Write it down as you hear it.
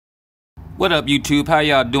What up, YouTube? How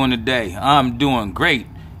y'all doing today? I'm doing great.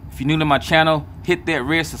 If you're new to my channel, hit that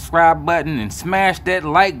red subscribe button and smash that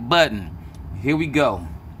like button. Here we go.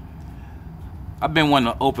 I've been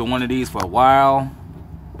wanting to open one of these for a while,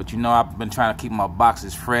 but you know, I've been trying to keep my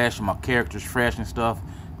boxes fresh and my characters fresh and stuff,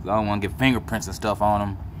 because I don't want to get fingerprints and stuff on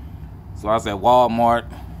them. So I was at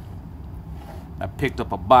Walmart. I picked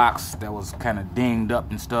up a box that was kind of dinged up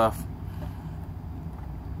and stuff,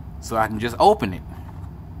 so I can just open it.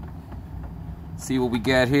 See what we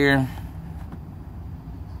got here.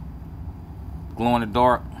 Glow in the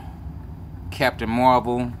dark Captain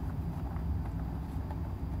Marvel,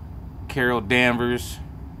 Carol Danvers.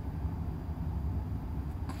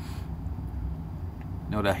 You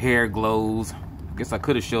know, the hair glows. I guess I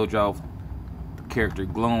could have showed y'all the character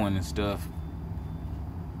glowing and stuff.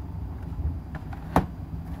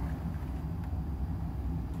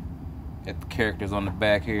 Got the characters on the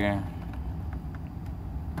back here.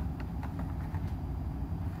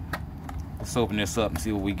 Let's open this up and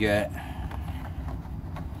see what we got.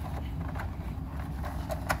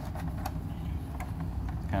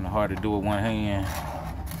 Kind of hard to do with one hand.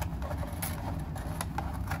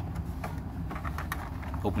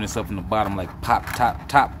 Open this up from the bottom like Top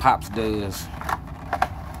Pops does.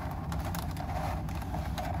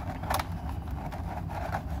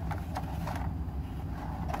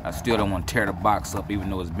 I still don't want to tear the box up even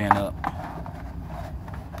though it's bent up.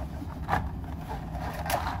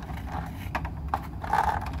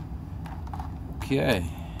 Okay.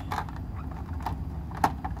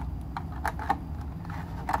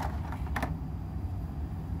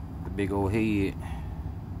 The big old head.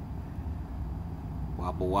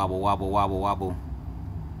 Wobble, wobble, wobble, wobble, wobble.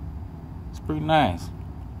 It's pretty nice.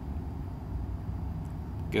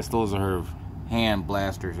 Guess those are her hand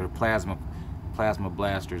blasters, or plasma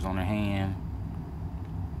blasters on her hand.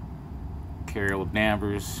 Carol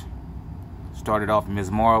Danvers started off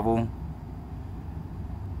Ms. Marvel.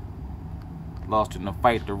 Lost in the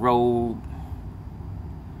fight the road.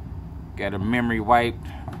 Got her memory wiped.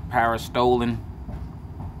 Power stolen.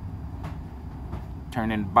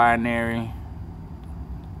 Turned into binary.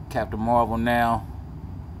 Captain Marvel now.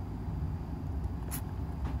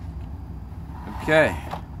 Okay.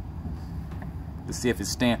 Let's see if it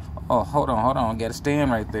stands. Oh, hold on. Got a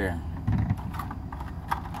stand right there.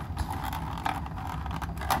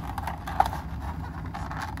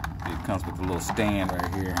 It comes with a little stand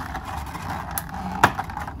right here.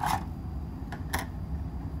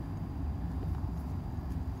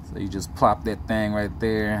 So you just plop that thing right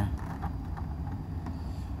there.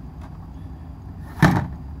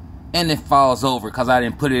 And it falls over because I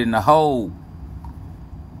didn't put it in the hole.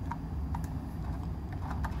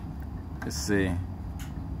 Let's see.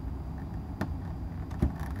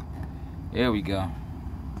 There we go.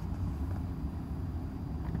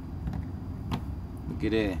 Look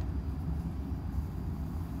at that.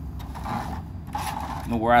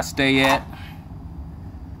 Know where I stay at?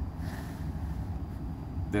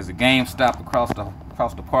 There's a GameStop across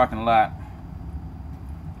the parking lot.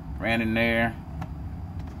 Ran in there.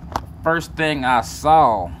 First thing I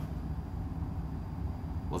saw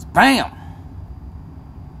was bam!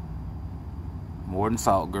 Morton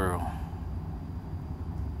Salt Girl.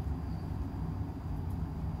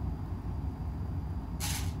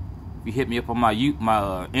 If you hit me up on my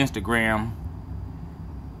Instagram,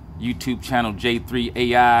 YouTube channel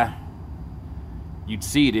J3AI, you'd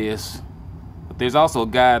see this. But there's also a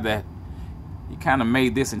guy that he kind of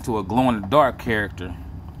made this into a glow-in-the-dark character.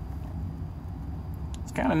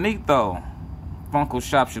 It's kind of neat though. Funko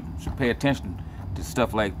shop should pay attention to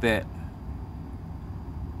stuff like that.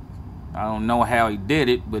 I don't know how he did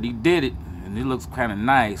it, but he did it, and it looks kind of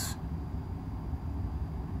nice.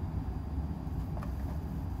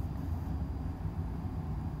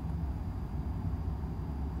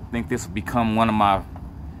 I think this will become one of my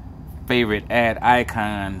favorite ad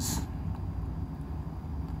icons.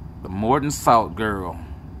 The Morton Salt Girl.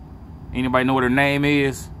 Anybody know what her name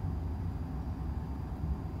is?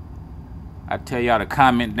 I tell y'all to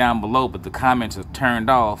comment down below, but the comments are turned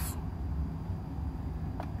off.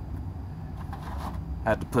 I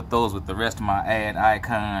have to put those with the rest of my ad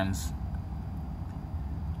icons.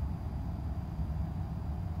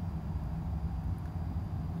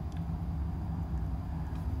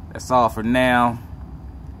 That's all for now,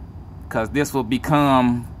 because this will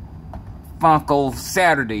become Funko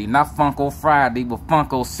Saturday, not Funko Friday, but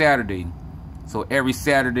Funko Saturday. So every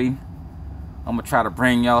Saturday, I'm gonna try to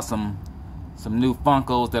bring y'all some new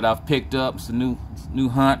Funkos that I've picked up, some new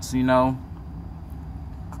hunts, you know.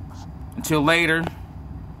 Until later,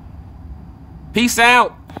 peace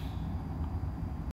out.